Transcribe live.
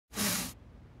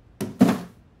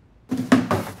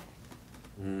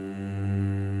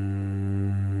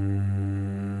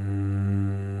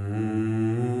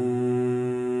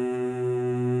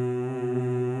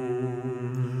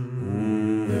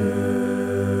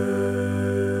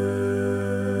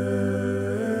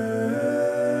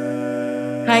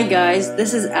Hi guys,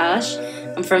 this is Ash.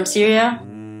 I'm from Syria.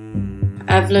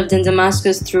 I've lived in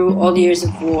Damascus through all years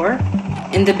of war.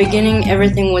 In the beginning,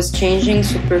 everything was changing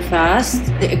super fast.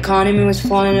 The economy was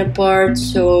falling apart,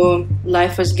 so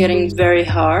life was getting very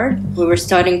hard. We were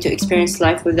starting to experience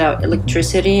life without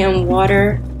electricity and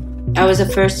water. I was a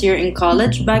first year in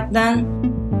college back then.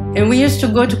 And we used to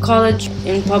go to college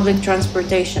in public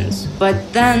transportations. But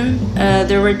then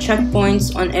there were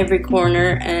checkpoints on every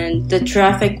corner and the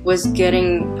traffic was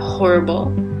getting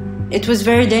horrible. It was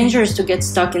very dangerous to get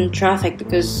stuck in traffic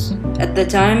because at the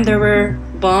time there were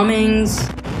bombings,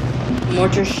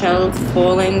 mortar shell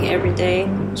falling every day.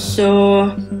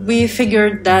 So we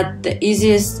figured that the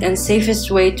easiest and safest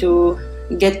way to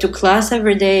get to class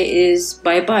every day is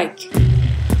by bike.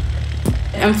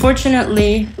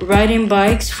 Unfortunately, riding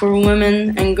bikes for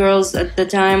women and girls at the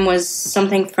time was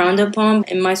something frowned upon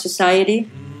in my society.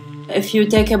 If you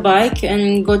take a bike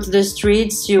and go to the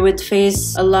streets, you would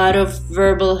face a lot of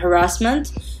verbal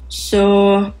harassment.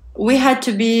 So we had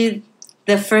to be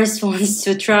the first ones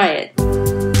to try it.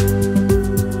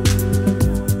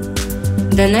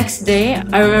 The next day,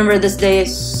 I remember this day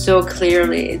so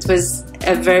clearly. It was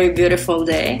a very beautiful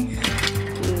day.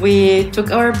 We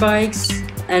took our bikes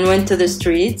and went to the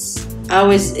streets. I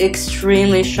was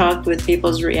extremely shocked with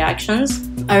people's reactions.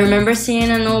 I remember seeing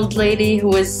an old lady who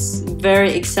was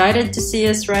very excited to see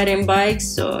us riding bikes,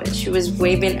 so she was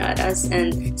waving at us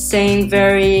and saying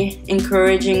very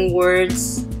encouraging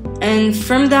words. And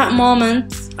from that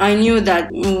moment, I knew that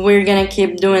we're gonna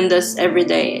keep doing this every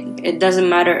day. It doesn't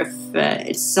matter if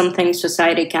it's something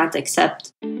society can't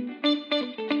accept.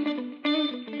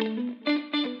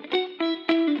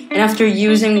 And after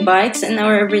using bikes in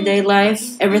our everyday life,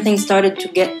 everything started to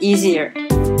get easier.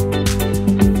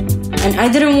 And I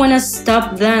didn't want to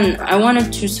stop then. I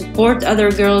wanted to support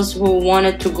other girls who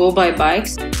wanted to go by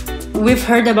bikes. We've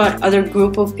heard about other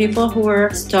group of people who were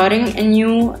starting a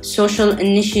new social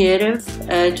initiative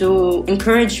to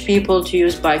encourage people to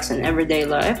use bikes in everyday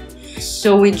life.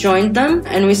 So we joined them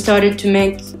and we started to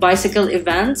make bicycle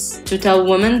events to tell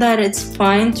women that it's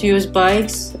fine to use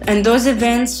bikes. And those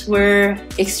events were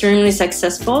extremely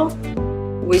successful.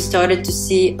 We started to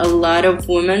see a lot of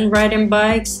women riding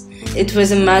bikes. It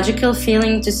was a magical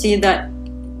feeling to see that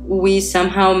we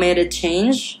somehow made a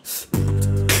change.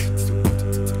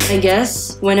 I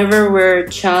guess whenever we're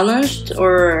challenged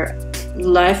or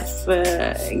life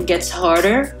gets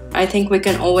harder, I think we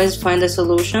can always find a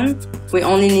solution. We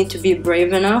only need to be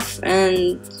brave enough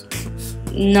and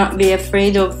not be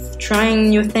afraid of trying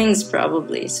new things,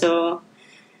 probably. So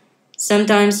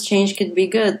sometimes change could be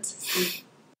good.